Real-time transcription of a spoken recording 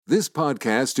This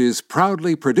podcast is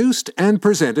proudly produced and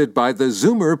presented by the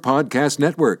Zoomer Podcast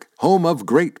Network, home of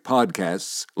great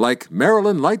podcasts like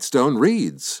Marilyn Lightstone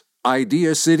Reads,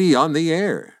 Idea City on the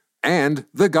Air, and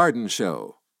The Garden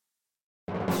Show.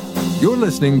 You're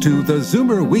listening to the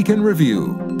Zoomer Week in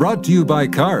Review, brought to you by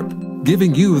CARP,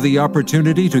 giving you the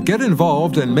opportunity to get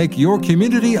involved and make your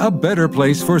community a better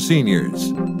place for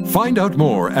seniors. Find out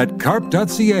more at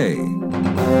carp.ca.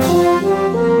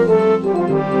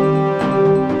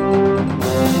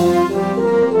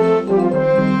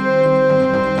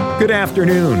 Good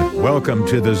afternoon. Welcome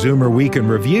to the Zoomer Week in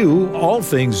Review, all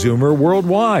things Zoomer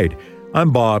worldwide.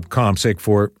 I'm Bob Komsic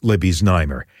for Libby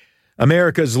Znaimer.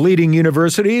 America's leading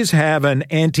universities have an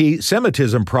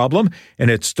anti-Semitism problem, and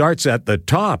it starts at the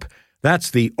top. That's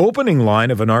the opening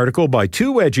line of an article by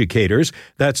two educators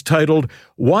that's titled,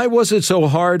 "Why Was It So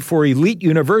Hard for Elite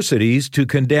Universities to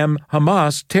Condemn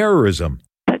Hamas Terrorism?"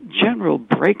 That general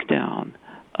breakdown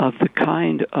of the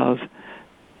kind of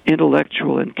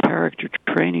intellectual and character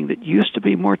training that used to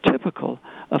be more typical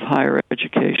of higher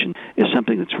education is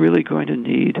something that's really going to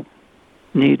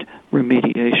need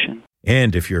remediation.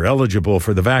 And if you're eligible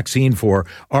for the vaccine for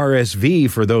RSV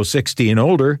for those 60 and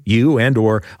older, you and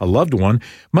or a loved one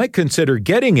might consider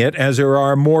getting it, as there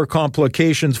are more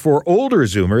complications for older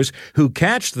Zoomers who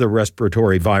catch the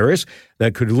respiratory virus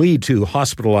that could lead to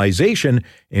hospitalization,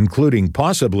 including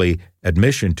possibly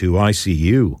admission to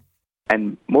ICU.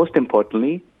 And most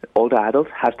importantly, older adults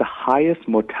has the highest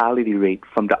mortality rate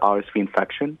from the RSV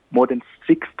infection, more than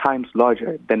 6 times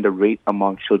larger than the rate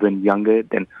among children younger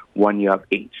than 1 year of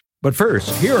age. But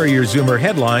first, here are your Zoomer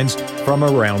headlines from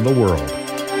around the world.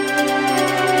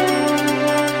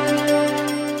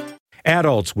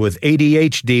 Adults with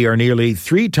ADHD are nearly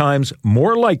 3 times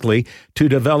more likely to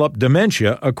develop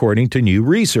dementia, according to new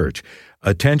research.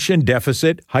 Attention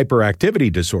deficit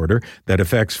hyperactivity disorder that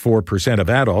affects 4% of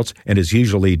adults and is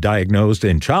usually diagnosed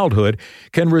in childhood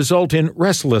can result in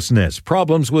restlessness,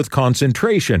 problems with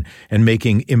concentration, and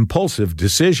making impulsive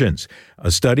decisions.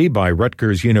 A study by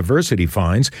Rutgers University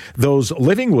finds those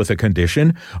living with a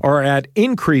condition are at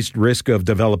increased risk of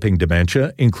developing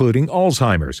dementia, including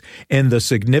Alzheimer's, and the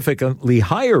significantly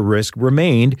higher risk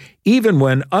remained even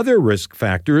when other risk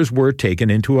factors were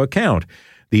taken into account.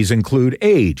 These include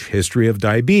age, history of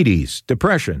diabetes,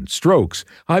 depression, strokes,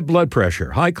 high blood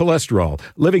pressure, high cholesterol,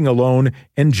 living alone,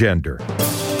 and gender.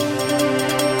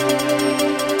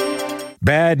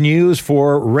 Bad news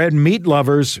for red meat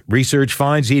lovers. Research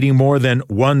finds eating more than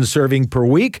 1 serving per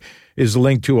week is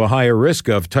linked to a higher risk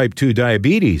of type 2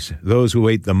 diabetes. Those who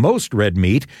ate the most red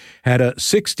meat had a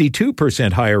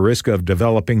 62% higher risk of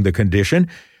developing the condition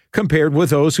compared with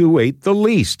those who ate the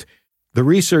least. The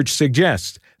research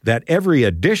suggests that every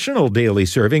additional daily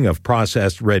serving of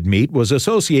processed red meat was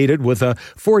associated with a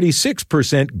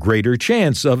 46% greater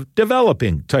chance of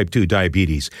developing type 2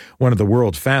 diabetes, one of the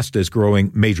world's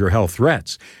fastest-growing major health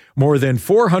threats. More than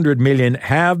 400 million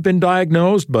have been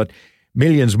diagnosed, but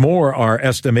millions more are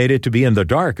estimated to be in the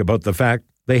dark about the fact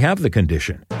they have the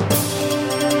condition.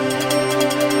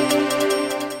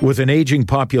 With an aging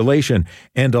population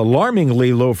and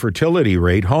alarmingly low fertility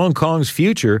rate, Hong Kong's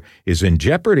future is in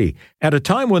jeopardy. At a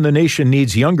time when the nation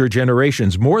needs younger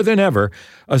generations more than ever,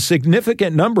 a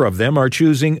significant number of them are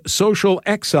choosing social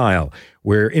exile,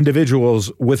 where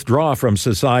individuals withdraw from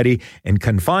society and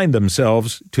confine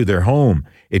themselves to their home.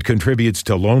 It contributes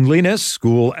to loneliness,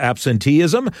 school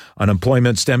absenteeism,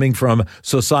 unemployment stemming from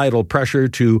societal pressure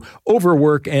to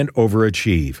overwork and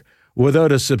overachieve.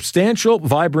 Without a substantial,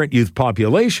 vibrant youth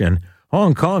population,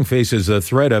 Hong Kong faces a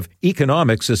threat of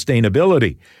economic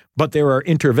sustainability. But there are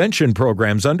intervention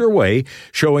programs underway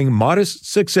showing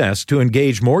modest success to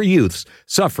engage more youths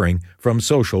suffering from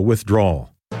social withdrawal.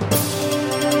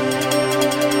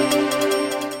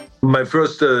 My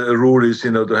first rule is,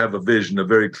 to have a vision, a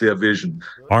very clear vision.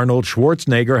 Arnold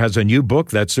Schwarzenegger has a new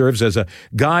book that serves as a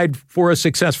guide for a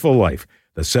successful life.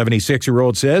 The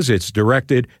 76-year-old says it's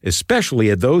directed especially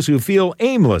at those who feel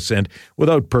aimless and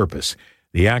without purpose.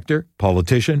 The actor,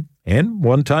 politician, and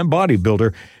one-time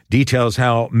bodybuilder details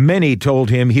how many told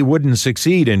him he wouldn't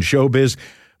succeed in showbiz,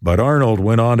 but Arnold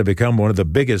went on to become one of the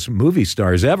biggest movie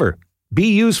stars ever. Be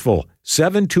Useful,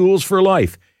 7 Tools for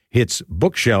Life, hits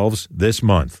bookshelves this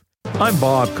month. I'm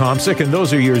Bob Komsic, and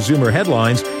those are your Zoomer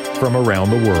headlines from around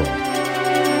the world.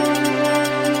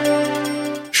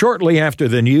 Shortly after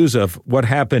the news of what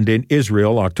happened in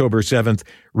Israel October 7th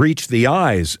reached the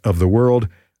eyes of the world,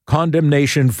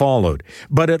 condemnation followed.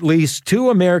 But at least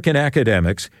 2 American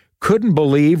academics couldn't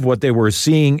believe what they were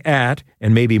seeing at,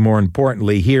 and maybe more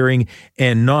importantly, hearing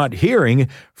and not hearing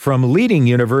from leading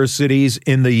universities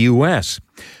in the U.S.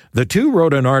 The two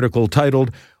wrote an article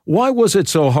titled, Why was it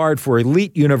so hard for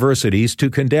elite universities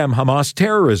to condemn Hamas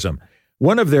terrorism?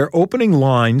 One of their opening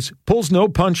lines pulls no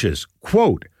punches.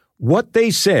 Quote, "What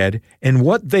they said and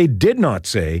what they did not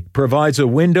say provides a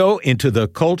window into the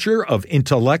culture of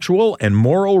intellectual and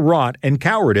moral rot and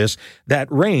cowardice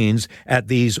that reigns at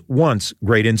these once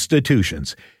great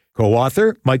institutions."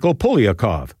 Co-author Michael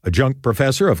Poliakoff, adjunct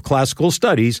professor of classical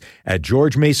studies at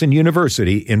George Mason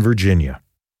University in Virginia.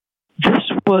 This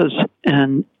was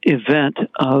an event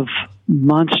of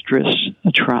monstrous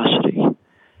atrocity.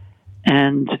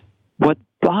 And what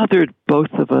bothered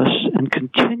both of us and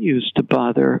continues to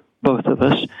bother both of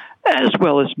us, as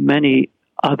well as many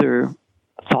other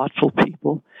thoughtful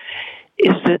people,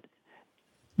 is that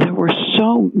there were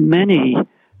so many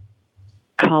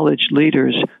college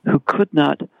leaders who could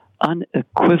not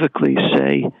unequivocally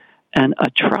say, an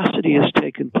atrocity has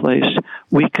taken place,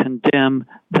 we condemn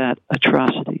that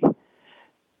atrocity.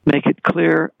 Make it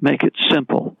clear, make it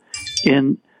simple.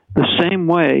 In the same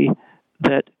way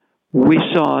that we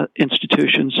saw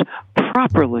institutions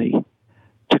properly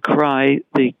decry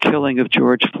the killing of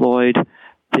George Floyd,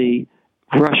 the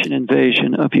Russian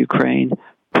invasion of Ukraine,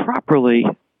 properly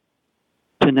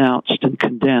denounced and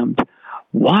condemned.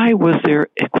 Why was there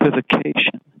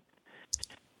equivocation?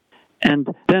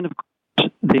 And then, of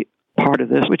course, the part of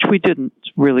this, which we didn't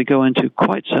really go into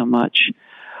quite so much,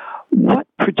 what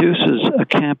produces a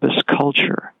campus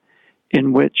culture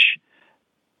in which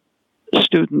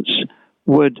students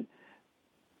would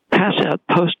pass out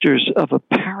posters of a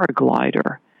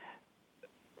paraglider,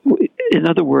 in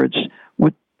other words,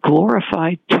 would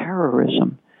glorify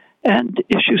terrorism and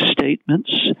issue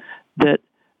statements that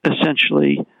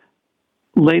essentially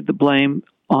laid the blame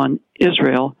on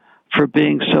Israel for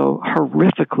being so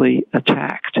horrifically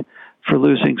attacked, for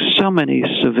losing so many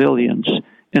civilians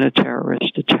in a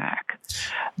terrorist attack.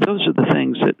 Those are the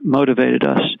things that motivated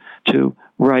us to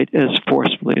write as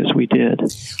forcefully as we did.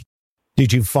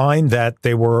 Did you find that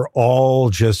they were all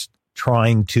just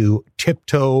trying to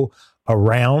tiptoe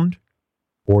around,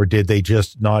 or did they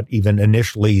just not even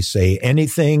initially say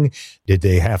anything? Did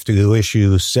they have to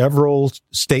issue several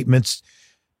statements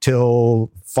till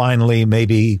finally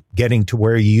maybe getting to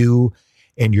where you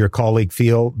and your colleague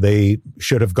feel they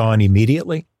should have gone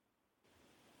immediately?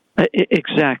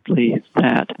 Exactly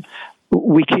that.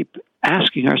 We keep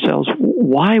asking ourselves,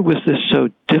 why was this so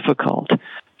difficult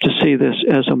to see this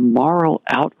as a moral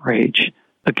outrage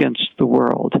against the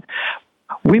world?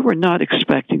 We were not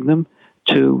expecting them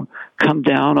to come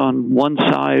down on one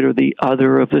side or the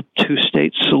other of the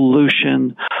two-state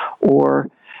solution or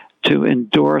to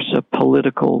endorse a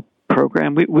political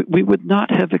program. We would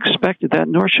not have expected that,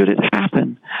 nor should it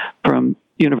happen from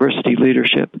university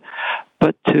leadership.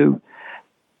 But to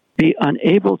be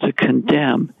unable to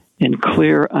condemn in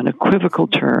clear, unequivocal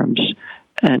terms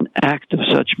an act of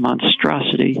such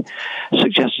monstrosity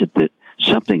suggested that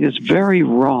something is very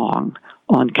wrong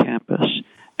on campus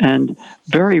and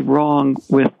very wrong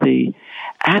with the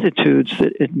attitudes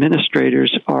that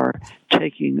administrators are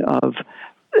taking of,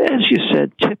 as you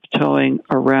said, tiptoeing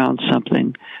around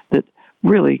something that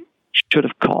really should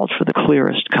have called for the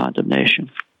clearest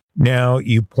condemnation. Now,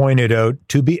 you pointed out,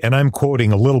 and I'm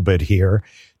quoting a little bit here,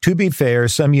 to be fair,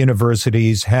 some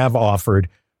universities have offered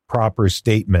proper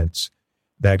statements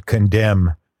that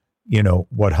condemn,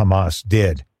 what Hamas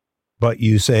did. But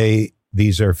you say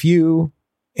these are few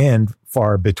and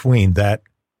far between, that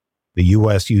the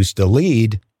U.S. used to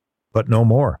lead, but no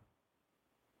more.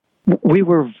 We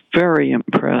were very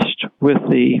impressed with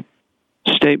the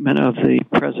statement of the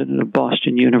president of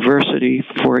Boston University,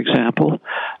 for example,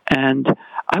 and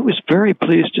I was very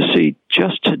pleased to see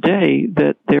just today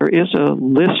that there is a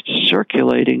list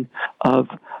circulating of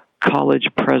college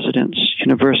presidents,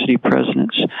 university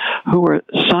presidents, who are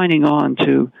signing on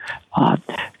to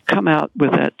come out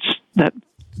with that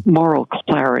moral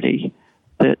clarity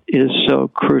that is so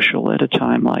crucial at a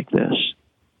time like this.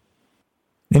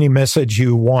 Any message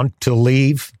you want to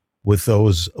leave with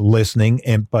those listening,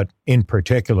 but in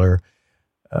particular,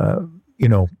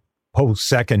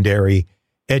 post-secondary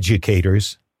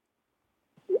educators?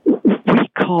 We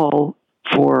call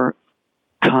for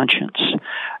conscience,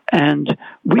 and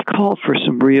we call for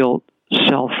some real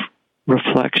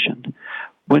self-reflection.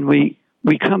 When we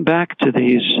come back to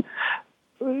these,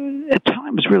 at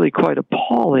times really quite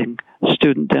appalling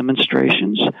student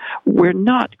demonstrations, we're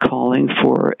not calling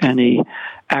for any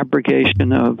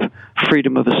abrogation of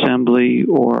freedom of assembly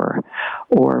or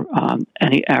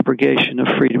any abrogation of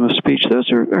freedom of speech.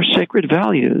 Those are sacred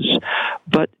values.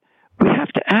 But we have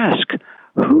to ask,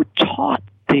 who taught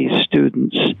these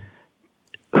students,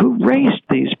 who raised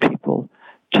these people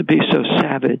to be so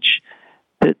savage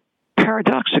that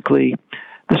paradoxically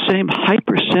the same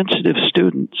hypersensitive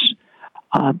students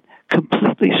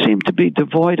completely seem to be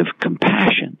devoid of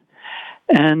compassion.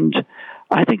 And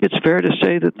I think it's fair to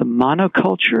say that the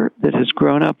monoculture that has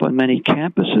grown up on many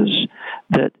campuses,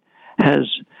 that has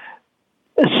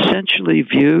essentially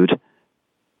viewed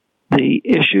the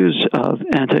issues of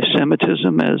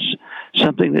anti-Semitism as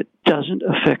something that doesn't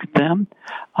affect them,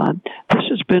 this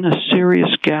has been a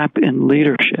serious gap in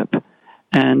leadership.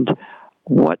 And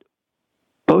what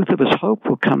both of us hope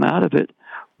will come out of it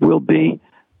will be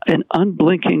an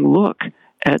unblinking look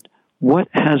at what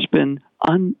has been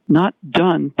not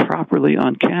done properly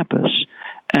on campus,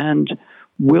 and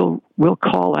will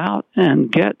call out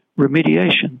and get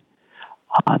remediation.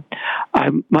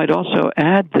 I might also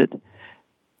add that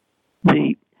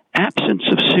the absence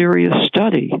of serious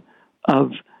study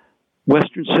of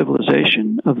Western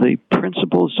civilization, of the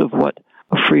principles of what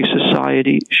a free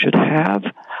society should have,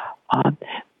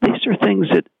 these are things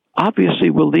that obviously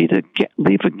will leave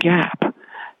a gap.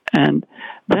 And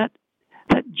that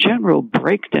general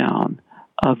breakdown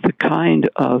of the kind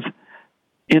of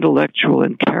intellectual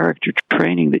and character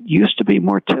training that used to be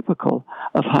more typical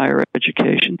of higher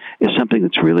education is something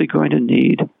that's really going to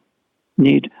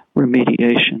need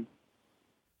remediation.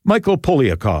 Michael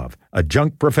Poliakoff,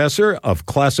 adjunct professor of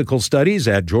classical studies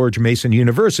at George Mason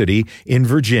University in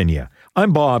Virginia.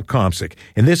 I'm Bob Komsic,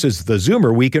 and this is the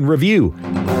Zoomer Week in Review.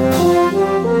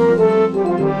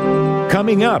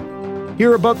 Coming up,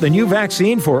 hear about the new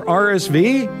vaccine for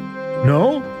RSV?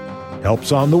 No?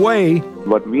 Help's on the way.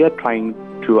 What we are trying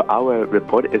through our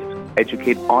report is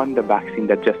educate on the vaccine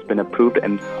that's just been approved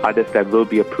and others that will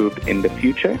be approved in the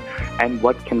future, and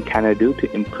what can Canada do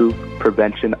to improve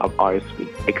prevention of RSV,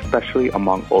 especially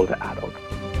among older adults.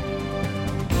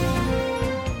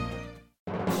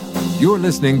 You're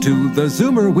listening to the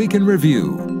Zoomer Week in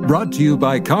Review, brought to you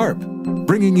by CARP,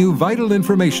 bringing you vital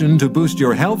information to boost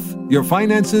your health, your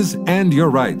finances, and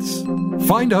your rights.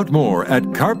 Find out more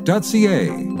at carp.ca.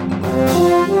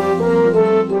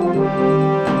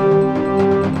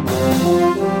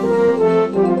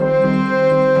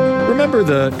 Remember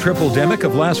the triple-demic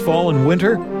of last fall and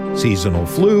winter? Seasonal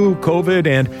flu, COVID,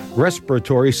 and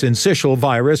Respiratory Syncytial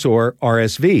Virus, or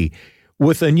RSV.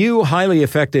 With a new, highly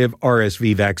effective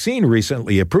RSV vaccine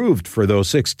recently approved for those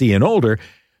 60 and older,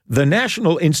 the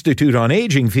National Institute on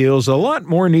Aging feels a lot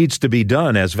more needs to be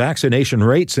done as vaccination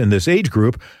rates in this age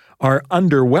group are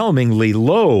underwhelmingly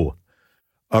low.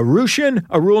 Arushan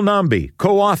Arulnamby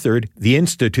co-authored the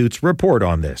Institute's report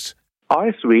on this.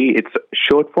 RSV, it's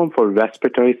short form for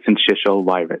Respiratory Syncytial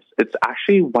Virus. It's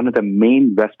actually one of the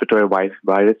main respiratory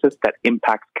viruses that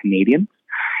impacts Canadians.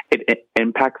 It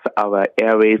impacts our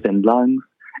airways and lungs,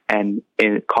 and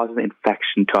it causes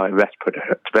infection to our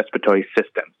respiratory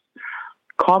systems.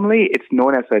 Commonly, it's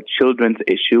known as a children's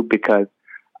issue because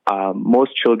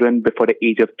most children before the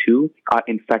age of 2 are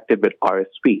infected with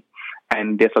RSV,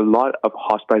 and there's a lot of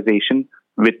hospitalization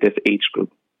with this age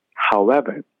group.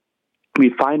 However,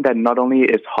 we find that not only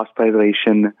is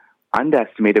hospitalization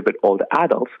underestimated with older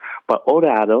adults, but older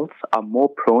adults are more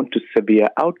prone to severe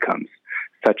outcomes,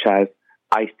 such as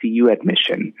ICU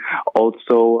admission,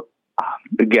 also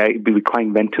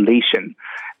requiring ventilation.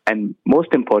 And most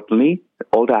importantly,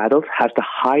 older adults has the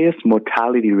highest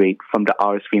mortality rate from the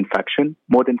RSV infection,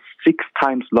 more than 6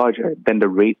 times larger than the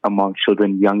rate among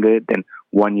children younger than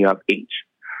 1 year of age.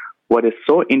 What is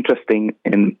so interesting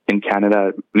in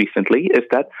Canada recently is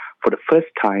that for the first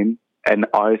time, an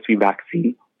RSV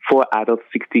vaccine for adults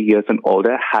 60 years and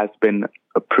older has been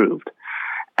approved.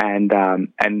 And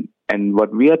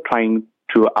what we are trying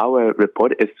through our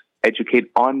report is educate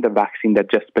on the vaccine that's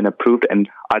just been approved and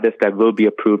others that will be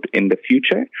approved in the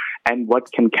future, and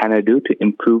what can Canada do to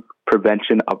improve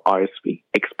prevention of RSV,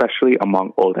 especially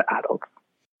among older adults.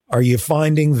 Are you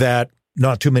finding that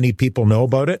not too many people know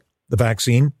about it, the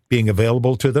vaccine being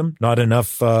available to them? Not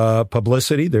enough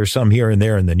publicity? There's some here and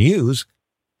there in the news.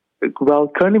 Well,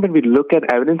 currently when we look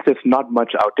at evidence, there's not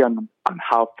much out there on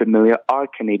how familiar are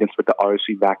Canadians with the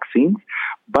RSV vaccines.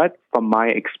 But from my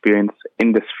experience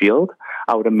in this field,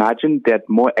 I would imagine that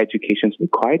more education is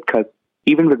required, because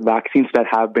even with vaccines that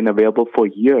have been available for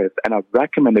years and are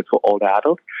recommended for older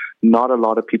adults, not a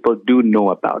lot of people do know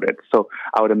about it. So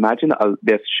I would imagine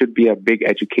there should be a big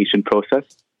education process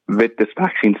with this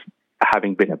vaccine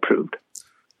having been approved.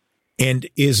 And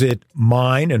is it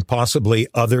mine and possibly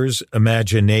others'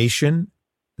 imagination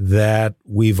that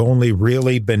we've only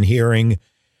really been hearing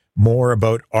more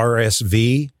about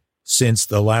RSV since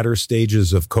the latter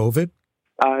stages of COVID?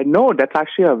 No, that's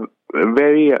actually a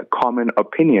very common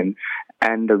opinion.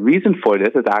 And the reason for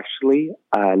this is actually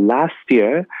last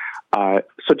year,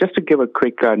 So just to give a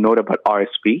quick note about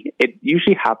RSV, it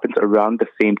usually happens around the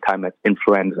same time as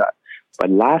influenza. But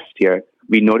last year,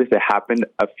 we noticed it happened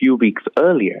a few weeks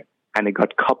earlier, and it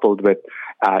got coupled with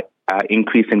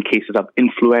increase in cases of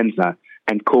influenza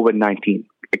and COVID-19,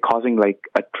 causing like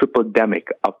a triple-demic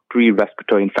of 3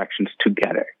 respiratory infections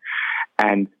together.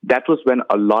 And that was when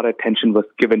a lot of attention was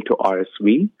given to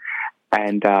RSV.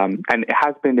 And it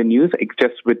has been in the news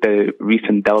just with the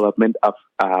recent development of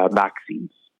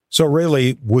vaccines. So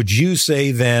really, would you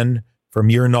say then, from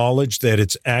your knowledge, that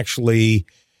it's actually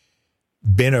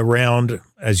been around,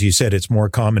 as you said, it's more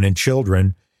common in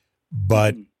children,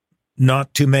 but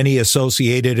not too many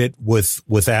associated it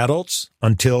with adults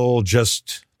until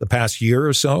just the past year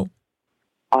or so?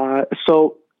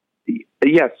 So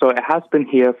it has been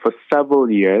here for several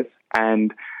years,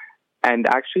 and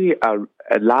actually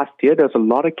last year there was a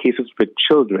lot of cases with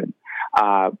children,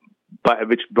 but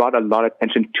which brought a lot of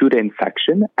attention to the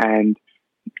infection, and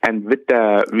with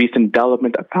the recent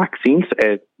development of vaccines,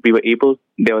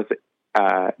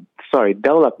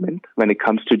 development when it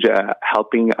comes to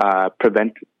helping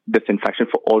prevent this infection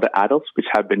for older adults, which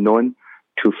have been known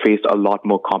to face a lot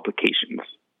more complications.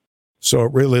 So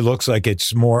it really looks like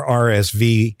it's more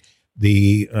RSV.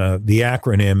 The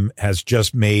acronym has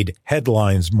just made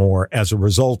headlines more as a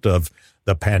result of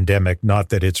the pandemic, not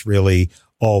that it's really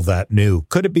all that new.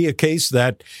 Could it be a case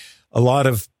that a lot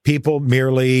of people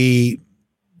merely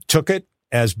took it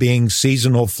as being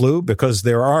seasonal flu, because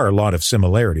there are a lot of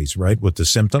similarities, right, with the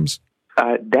symptoms?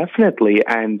 Definitely,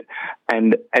 and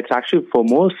it's actually for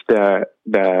most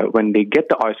when they get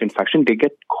the RSV infection, they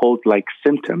get cold-like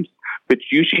symptoms, which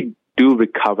usually do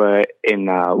recover in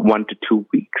 1 to 2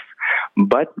 weeks.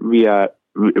 But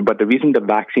the reason the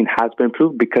vaccine has been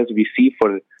approved, because we see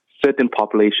for certain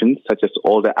populations, such as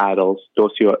older adults,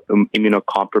 those who are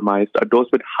immunocompromised, or those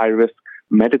with high-risk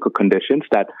medical conditions,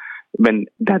 that when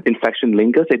that infection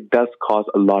lingers, it does cause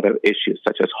a lot of issues,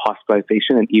 such as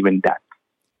hospitalization and even death.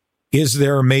 Is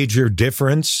there a major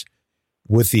difference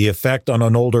with the effect on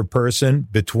an older person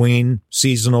between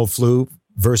seasonal flu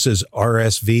versus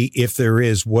RSV? If there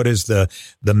is, what is the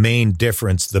main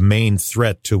difference, the main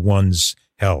threat to one's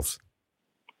health?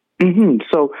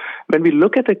 So when we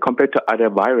look at it compared to other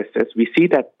viruses, we see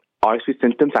that RSV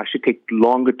symptoms actually take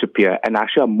longer to appear and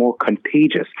actually are more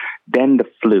contagious than the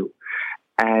flu.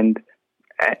 And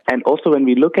also when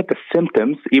we look at the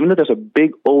symptoms, even though there's a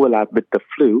big overlap with the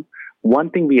flu,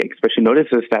 one thing we especially notice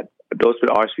is that those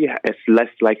with RSV is less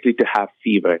likely to have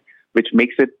fever, which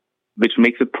makes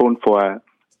it prone for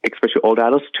especially older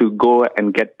adults to go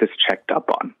and get this checked up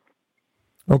on.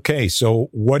 Okay, so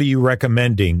what are you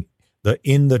recommending?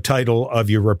 In the title of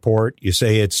your report, you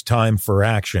say it's time for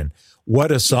action.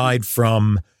 What, aside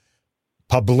from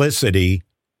publicity,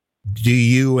 do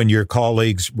you and your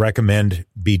colleagues recommend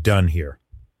be done here?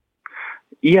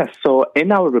 Yes, so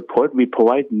in our report, we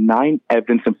provide 9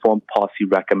 evidence-informed policy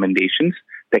recommendations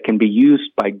that can be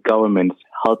used by governments,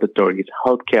 health authorities,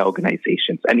 healthcare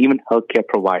organizations, and even healthcare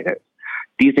providers.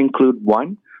 These include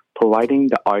 1, providing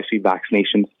the RSV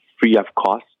vaccinations free of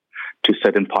cost to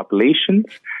certain populations.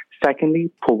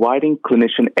 Secondly, providing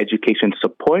clinician education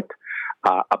support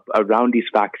around these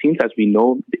vaccines, as we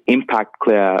know the impact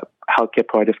healthcare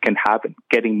providers can have in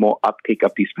getting more uptake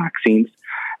of these vaccines.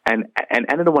 And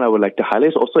another one I would like to highlight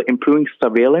is also improving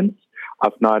surveillance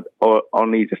of not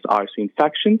only just RSV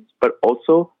infections, but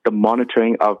also the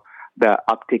monitoring of the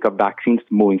uptake of vaccines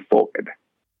moving forward.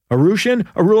 Arushan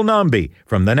Arulnamby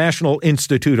from the National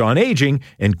Institute on Aging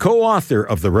and co-author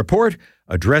of the report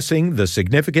addressing the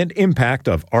significant impact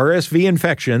of RSV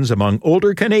infections among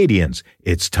older Canadians.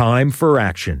 It's time for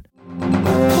action.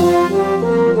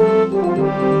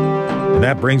 And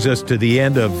that brings us to the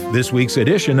end of this week's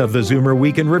edition of the Zoomer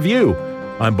Week in Review.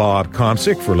 I'm Bob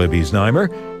Komsic for Libby Znaimer.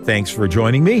 Thanks for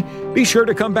joining me. Be sure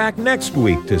to come back next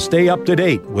week to stay up to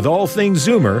date with all things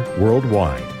Zoomer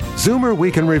worldwide. Zoomer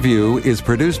Week in Review is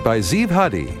produced by Zeev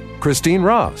Huddy, Christine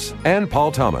Ross, and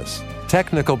Paul Thomas.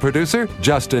 Technical producer,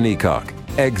 Justin Eacock.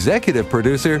 Executive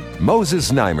producer,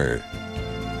 Moses Znaimer.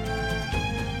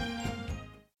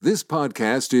 This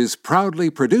podcast is proudly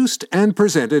produced and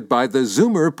presented by the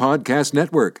Zoomer Podcast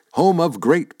Network, home of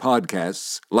great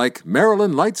podcasts like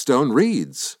Marilyn Lightstone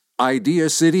Reads, Idea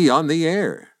City on the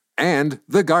Air, and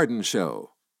The Garden Show.